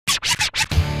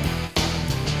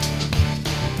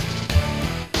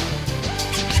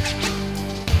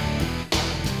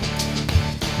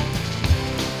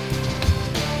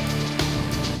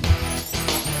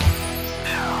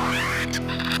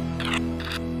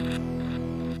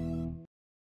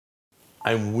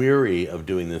I'm weary of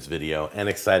doing this video and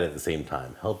excited at the same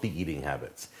time. Healthy eating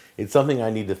habits. It's something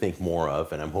I need to think more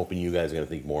of, and I'm hoping you guys are going to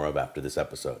think more of after this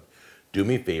episode. Do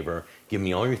me a favor, give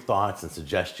me all your thoughts and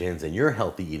suggestions and your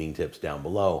healthy eating tips down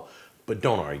below, but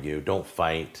don't argue, don't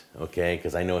fight, okay?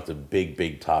 Because I know it's a big,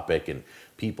 big topic, and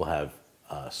people have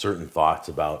certain thoughts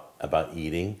about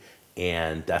eating,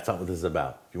 and that's not what this is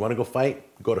about. If you want to go fight,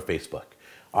 go to Facebook.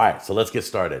 All right, so let's get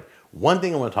started. One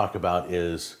thing I want to talk about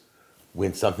is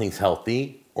when something's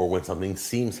healthy or when something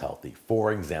seems healthy.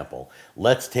 For example,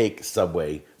 let's take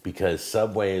Subway, because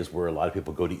Subway is where a lot of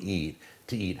people go to eat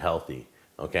healthy,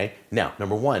 okay? Now,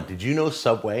 number one, did you know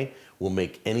Subway will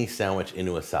make any sandwich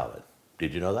into a salad?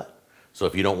 Did you know that? So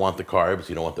if you don't want the carbs,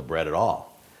 you don't want the bread at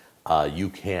all, you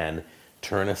can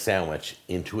turn a sandwich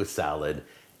into a salad,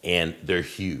 and they're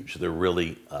huge. They're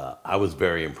really, I was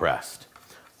very impressed.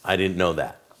 I didn't know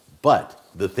that. But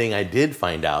the thing I did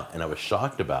find out, and I was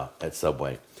shocked about at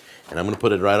Subway, and I'm going to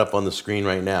put it right up on the screen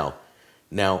right now.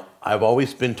 Now, I've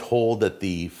always been told that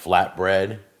the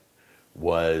flatbread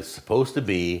was supposed to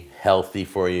be healthy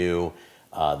for you.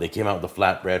 They came out with the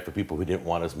flatbread for people who didn't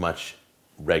want as much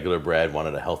regular bread,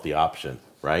 wanted a healthy option,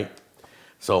 right?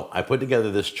 So I put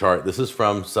together this chart. This is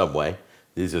from Subway.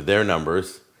 These are their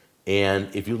numbers. And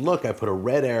if you look, I put a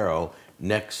red arrow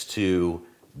next to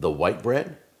the white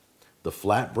bread, the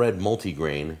flatbread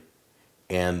multigrain,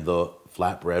 and the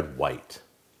flatbread white,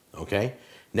 okay?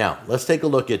 Now, let's take a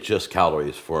look at just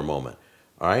calories for a moment,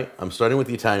 all right? I'm starting with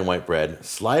the Italian white bread.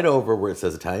 Slide over where it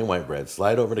says Italian white bread,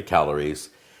 slide over to calories,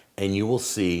 and you will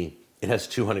see it has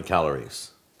 200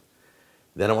 calories.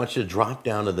 Then I want you to drop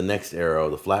down to the next arrow,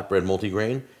 the flatbread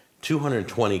multigrain,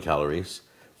 220 calories,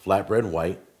 flatbread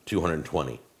white,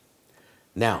 220.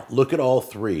 Now, look at all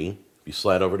three. If you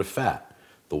slide over to fat,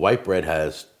 the white bread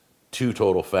has 2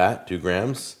 total fat, 2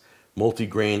 grams.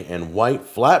 Multigrain and white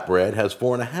flatbread has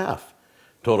 4.5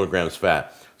 total grams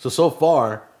fat. So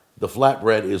far, the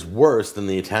flatbread is worse than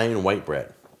the Italian white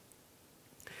bread.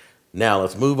 Now,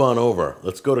 let's move on over.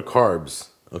 Let's go to carbs,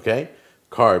 okay?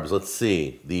 Carbs, let's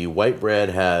see. The white bread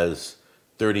has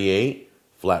 38,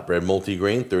 flatbread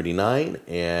multigrain 39,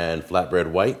 and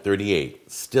flatbread white 38.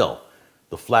 Still,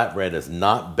 the flatbread is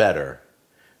not better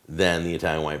than the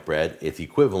Italian white bread. It's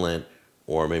equivalent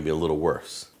or maybe a little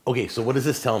worse. Okay, so what does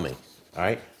this tell me? All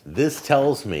right, this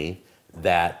tells me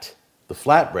that the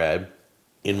flatbread,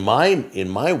 in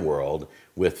my world,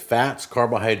 with fats,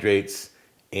 carbohydrates,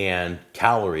 and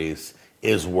calories,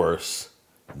 is worse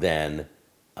than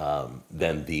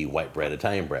the white bread,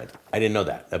 Italian bread. I didn't know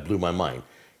that. That blew my mind.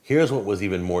 Here's what was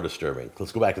even more disturbing.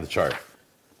 Let's go back to the chart.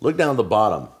 Look down at the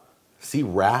bottom. See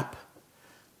wrap,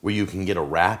 where you can get a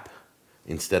wrap?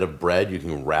 Instead of bread, you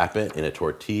can wrap it in a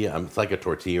tortilla. It's like a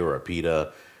tortilla or a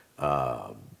pita,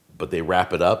 but they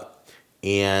wrap it up.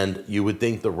 And you would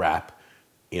think the wrap,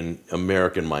 in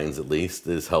American minds at least,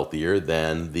 is healthier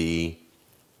than the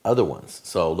other ones.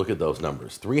 So look at those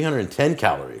numbers. 310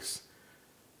 calories.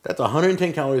 That's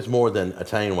 110 calories more than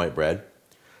Italian white bread.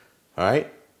 All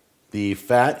right. The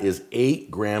fat is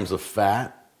 8 grams of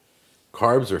fat.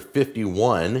 Carbs are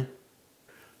 51.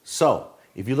 So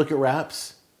if you look at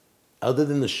wraps, other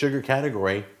than the sugar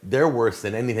category, they're worse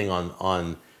than anything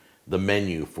on the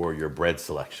menu for your bread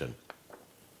selection.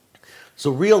 So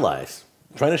realize,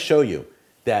 I'm trying to show you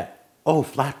that, oh,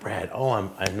 flatbread, oh,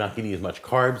 I'm not getting as much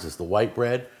carbs as the white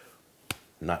bread.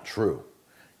 Not true.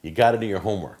 You got to do your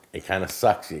homework. It kind of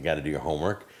sucks you got to do your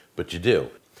homework, but you do.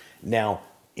 Now,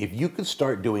 if you could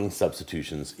start doing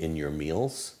substitutions in your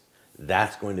meals,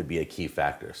 that's going to be a key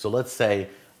factor. So let's say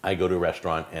I go to a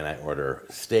restaurant and I order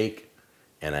steak,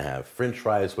 and I have French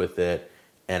fries with it,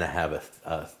 and I have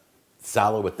a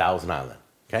salad with Thousand Island,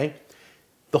 okay?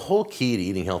 The whole key to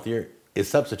eating healthier is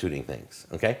substituting things,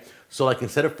 okay? So like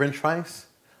instead of French fries,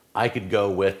 I could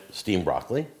go with steamed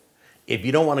broccoli. If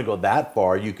you don't want to go that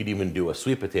far, you could even do a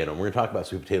sweet potato. And we're going to talk about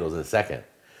sweet potatoes in a second.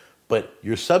 But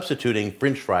you're substituting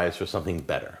French fries for something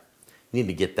better. You need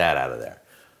to get that out of there.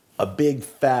 A big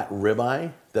fat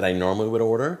ribeye that I normally would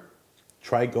order,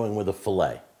 try going with a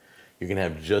filet. You're going to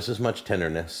have just as much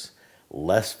tenderness.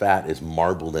 Less fat is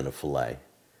marbled in a filet.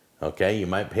 Okay, you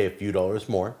might pay a few dollars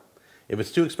more. If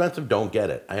it's too expensive, don't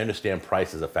get it. I understand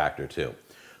price is a factor too.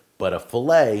 But a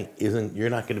filet isn't,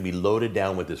 you're not going to be loaded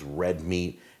down with this red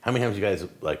meat. How many times you guys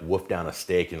like wolf down a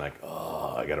steak and like,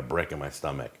 oh, I got a brick in my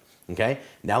stomach. Okay,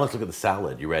 now let's look at the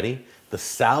salad. You ready? The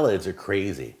salads are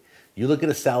crazy. You look at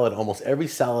a salad, almost every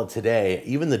salad today,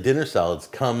 even the dinner salads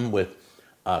come with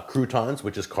croutons,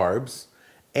 which is carbs,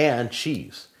 and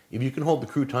cheese. If you can hold the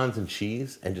croutons and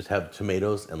cheese and just have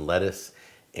tomatoes and lettuce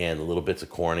and the little bits of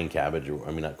corn and cabbage, or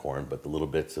I mean not corn, but the little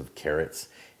bits of carrots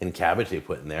and cabbage they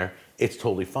put in there, it's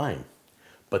totally fine.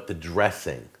 But the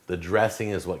dressing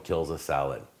is what kills a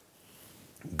salad.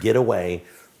 Get away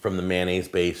from the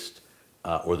mayonnaise-based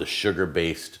or the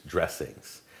sugar-based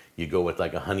dressings. You go with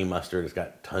like a honey mustard, it's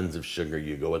got tons of sugar.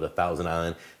 You go with a Thousand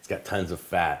Island, it's got tons of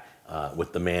fat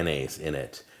with the mayonnaise in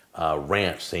it.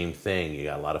 Ranch, same thing. You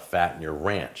got a lot of fat in your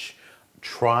ranch.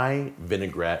 Try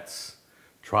vinaigrettes.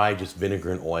 Try just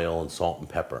vinegar and oil and salt and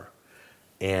pepper.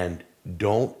 And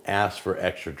don't ask for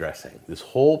extra dressing. This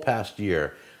whole past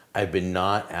year, I've been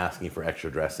not asking for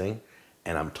extra dressing,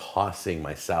 and I'm tossing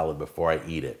my salad before I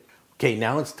eat it. Okay,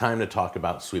 now it's time to talk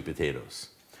about sweet potatoes.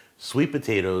 Sweet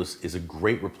potatoes is a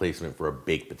great replacement for a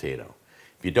baked potato.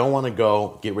 If you don't want to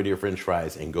go, get rid of your french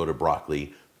fries and go to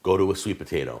broccoli, go to a sweet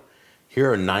potato. Here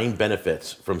are 9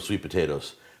 benefits from sweet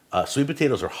potatoes. Sweet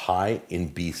potatoes are high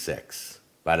in B6,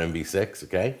 vitamin B6,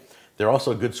 okay? They're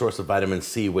also a good source of vitamin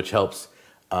C, which helps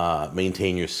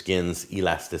maintain your skin's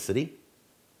elasticity.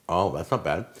 Oh, that's not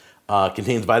bad.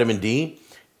 Contains vitamin D,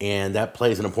 and that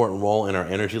plays an important role in our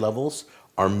energy levels,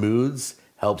 our moods,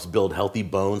 helps build healthy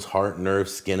bones, heart,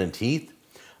 nerves, skin, and teeth.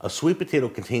 A sweet potato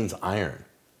contains iron,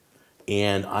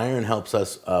 and iron helps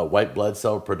us white blood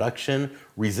cell production,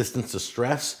 resistance to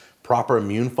stress, proper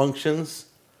immune functions.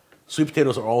 Sweet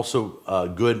potatoes are also a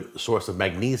good source of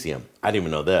magnesium. I didn't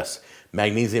even know this.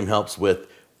 Magnesium helps with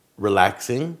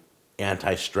relaxing,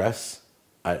 anti-stress.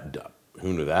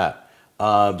 Who knew that?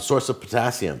 Source of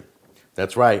potassium.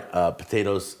 That's right.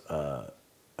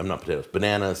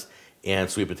 Bananas and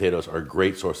sweet potatoes are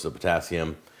great sources of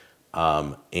potassium.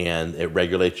 And it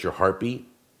regulates your heartbeat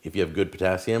if you have good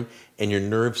potassium and your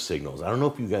nerve signals. I don't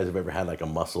know if you guys have ever had like a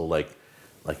muscle, like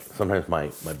sometimes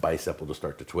my bicep will just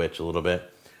start to twitch a little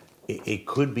bit. It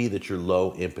could be that you're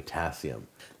low in potassium.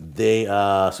 Sweet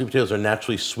potatoes are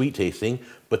naturally sweet tasting,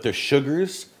 but their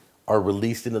sugars are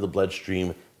released into the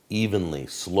bloodstream evenly,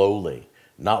 slowly.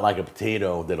 Not like a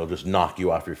potato that'll just knock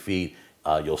you off your feet.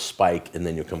 You'll spike and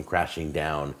then you'll come crashing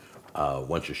down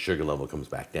once your sugar level comes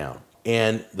back down.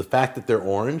 And the fact that they're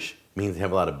orange means they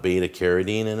have a lot of beta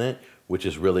carotene in it, which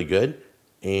is really good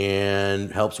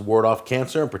and helps ward off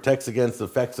cancer and protects against the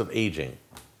effects of aging.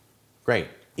 Great.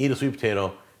 Eat a sweet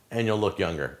potato and you'll look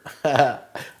younger.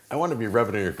 I want to be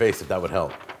rubbing it in your face if that would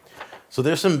help. So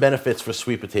there's some benefits for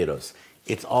sweet potatoes.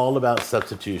 It's all about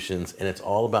substitutions, and it's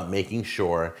all about making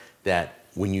sure that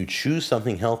when you choose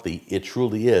something healthy, it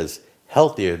truly is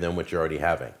healthier than what you're already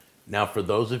having. Now, for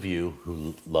those of you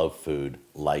who love food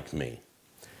like me,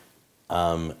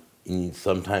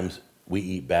 sometimes we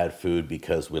eat bad food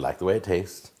because we like the way it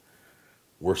tastes.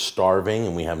 We're starving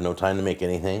and we have no time to make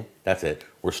anything. That's it.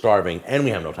 We're starving and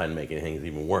we have no time to make anything. It's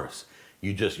even worse.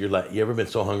 You ever been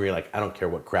so hungry, like, I don't care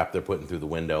what crap they're putting through the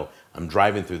window. I'm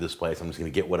driving through this place. I'm just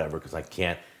going to get whatever because I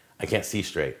can't see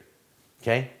straight.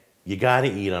 Okay? You got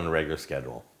to eat on a regular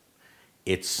schedule.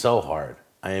 It's so hard.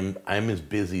 I'm as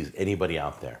busy as anybody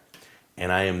out there.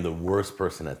 And I am the worst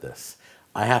person at this.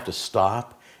 I have to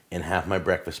stop and have my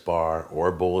breakfast bar or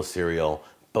a bowl of cereal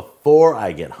before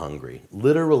I get hungry.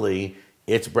 Literally,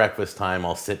 it's breakfast time.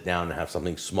 I'll sit down and have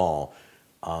something small.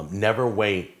 Never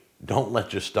wait. Don't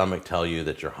let your stomach tell you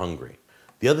that you're hungry.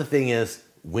 The other thing is,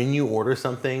 when you order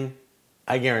something,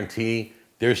 I guarantee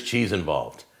there's cheese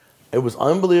involved. It was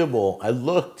unbelievable. I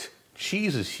looked.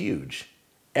 Cheese is huge.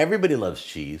 Everybody loves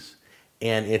cheese,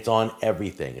 and it's on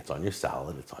everything. It's on your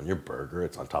salad. It's on your burger.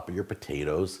 It's on top of your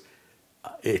potatoes.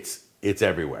 It's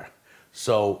everywhere.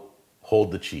 So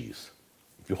hold the cheese.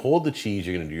 If you hold the cheese,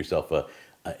 you're going to do yourself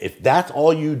if that's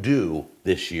all you do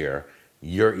this year,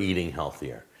 you're eating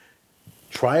healthier.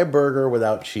 Try a burger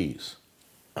without cheese.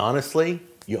 Honestly,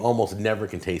 you almost never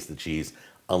can taste the cheese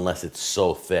unless it's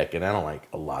so thick. And I don't like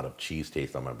a lot of cheese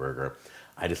taste on my burger.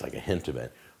 I just like a hint of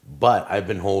it. But I've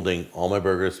been holding all my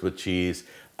burgers with cheese.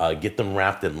 Get them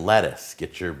wrapped in lettuce.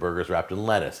 Get your burgers wrapped in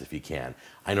lettuce if you can.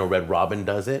 I know Red Robin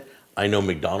does it. I know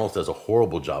McDonald's does a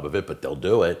horrible job of it, but they'll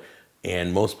do it.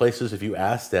 And most places, if you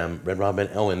ask them, Red Robin,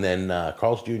 and then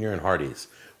Carl's Jr. and Hardee's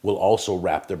will also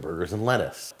wrap their burgers in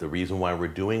lettuce. The reason why we're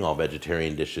doing all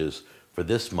vegetarian dishes for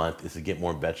this month is to get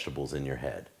more vegetables in your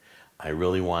head. I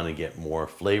really want to get more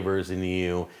flavors into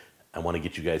you. I want to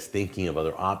get you guys thinking of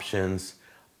other options.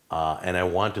 And I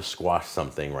want to squash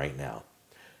something right now.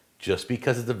 Just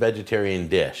because it's a vegetarian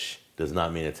dish does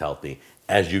not mean it's healthy.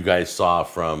 As you guys saw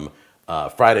from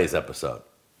Friday's episode,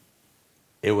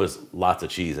 it was lots of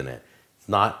cheese in it. It's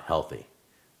not healthy,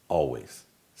 always.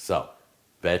 So,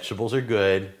 vegetables are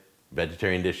good.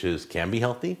 Vegetarian dishes can be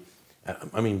healthy.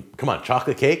 I mean, come on,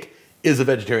 chocolate cake is a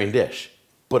vegetarian dish,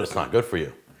 but it's not good for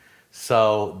you.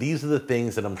 So these are the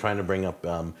things that I'm trying to bring up.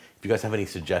 If you guys have any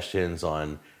suggestions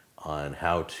on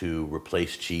how to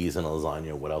replace cheese in a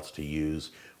lasagna, what else to use,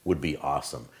 would be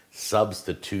awesome.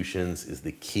 Substitutions is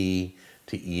the key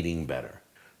to eating better.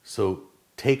 So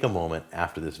take a moment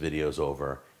after this video is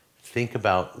over. Think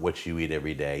about what you eat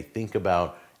every day. Think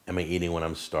about, am I eating when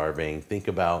I'm starving? Think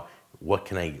about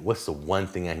what's the one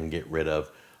thing I can get rid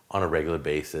of on a regular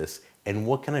basis, and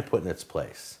what can I put in its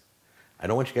place? I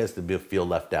don't want you guys to feel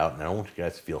left out, and I don't want you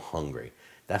guys to feel hungry.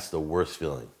 That's the worst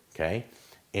feeling, okay?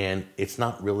 And it's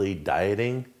not really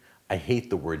dieting. I hate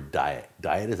the word diet.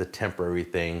 Diet is a temporary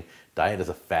thing. Diet is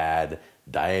a fad.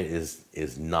 Diet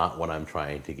is not what I'm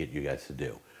trying to get you guys to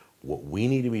do. What we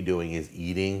need to be doing is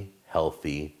eating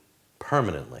healthy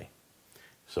permanently.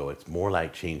 So it's more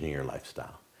like changing your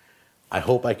lifestyle. I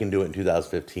hope I can do it in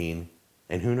 2015,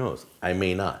 and who knows, I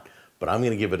may not. But I'm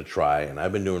going to give it a try, and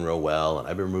I've been doing real well, and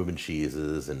I've been removing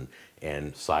cheeses,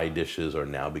 and side dishes are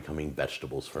now becoming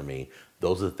vegetables for me.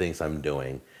 Those are the things I'm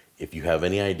doing. If you have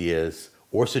any ideas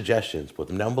or suggestions, put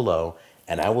them down below,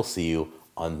 and I will see you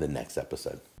on the next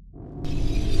episode.